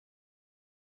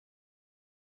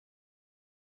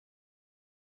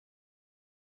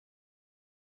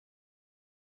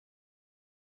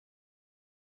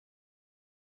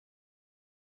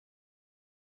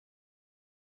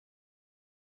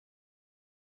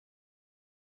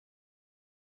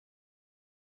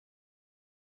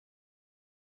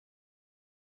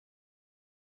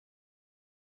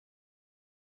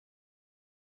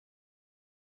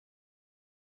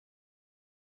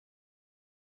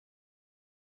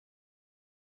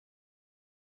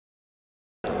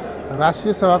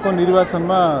राष्ट्रिय सभाको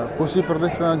निर्वाचनमा कोशी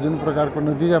प्रदेशमा जुन प्रकारको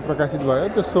नतिजा प्रकाशित भयो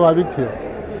त्यो स्वाभाविक थियो।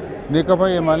 नेकपा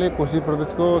एमाले कोशी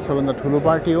प्रदेशको सबभन्दा ठुलो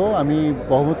पार्टी हो। हामी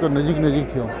बहुमतको नजिक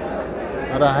थियौँ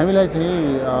र हामीलाई चाहिँ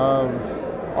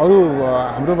अरू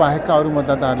हाम्रो बाहेकका अरू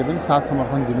मतदाताहरूले पनि साथ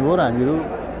समर्थन दिनुभयो र हामीहरू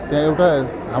त्यहाँ एउटा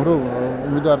हाम्रो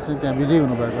उम्मेदवार चाहिँ त्यहाँ विजयी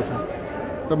हुनुभएको छ।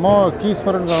 र म के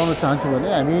स्मरण गराउन चाहन्छु भने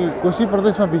हामी कोशी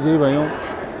प्रदेशमा विजयी भयौँ।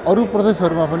 अरू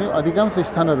प्रदेशहरूमा पनि अधिकांश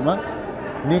स्थानहरूमा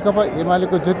नेकपा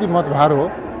एमालेको जति मतभार हो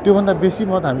त्योभन्दा बेसी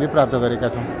मत हामीले प्राप्त गरेका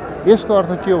छौँ। यसको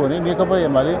अर्थ के हो भने नेकपा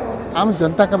एमाले आम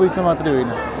जनताका बिचमा मात्रै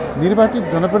होइन, निर्वाचित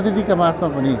जनप्रतिनिधिका माझमा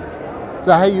पनि,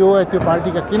 चाहे यो वा त्यो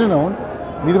पार्टीका किन नहुन्,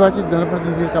 निर्वाचित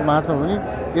जनप्रतिनिधिका माझमा पनि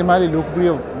एमाले लोकप्रिय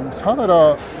छ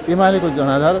र एमालेको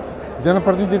जनाधार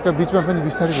जनप्रतिनिधिका बिचमा पनि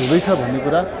विस्तारित हुँदैछ भन्ने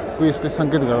कुराको यसले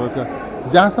सङ्केत गराउँछ।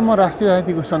 जहाँसम्म राष्ट्रिय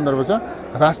राजनीतिको सन्दर्भ छ,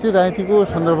 राष्ट्रिय राजनीतिको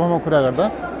सन्दर्भमा कुरा गर्दा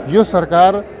यो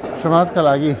सरकार समाजका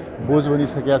लागि बोझ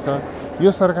बनिसकेका छ।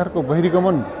 यो सरकारको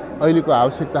बहिर्गमन अहिलेको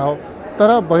आवश्यकता हो। तर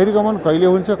बहिर्गमन कहिले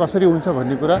हुन्छ, कसरी हुन्छ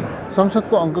भन्ने कुरा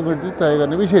संसदको अङ्कगणितले तय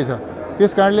गर्ने विषय छ।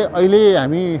 त्यसकारणले अहिले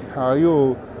हामी यो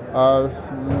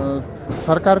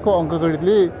सरकारको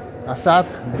अङ्कगणितले साथ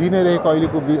दिइरहेको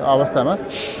अहिलेको अवस्थामा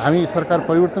हामी सरकार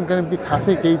परिवर्तनका निम्ति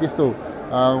खासै केही त्यस्तो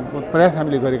प्रयास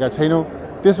हामीले गरेका छैनौँ।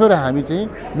 त्यसबाट हामी चाहिँ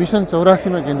मिसन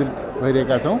 84मा केन्द्रित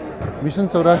भइरहेका छौँ। मिसन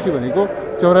 84 भनेको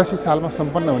 84 सालमा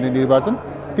सम्पन्न हुने निर्वाचन,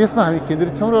 त्यसमा हामी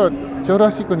केन्द्रित छौँ र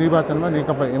 84 को निर्वाचनमा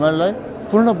नेकपा एमालेलाई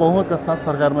पूर्ण बहुमतका साथ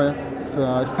सरकारमा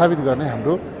स्थापित गर्ने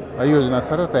हाम्रो योजना छ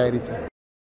र तयारी छ।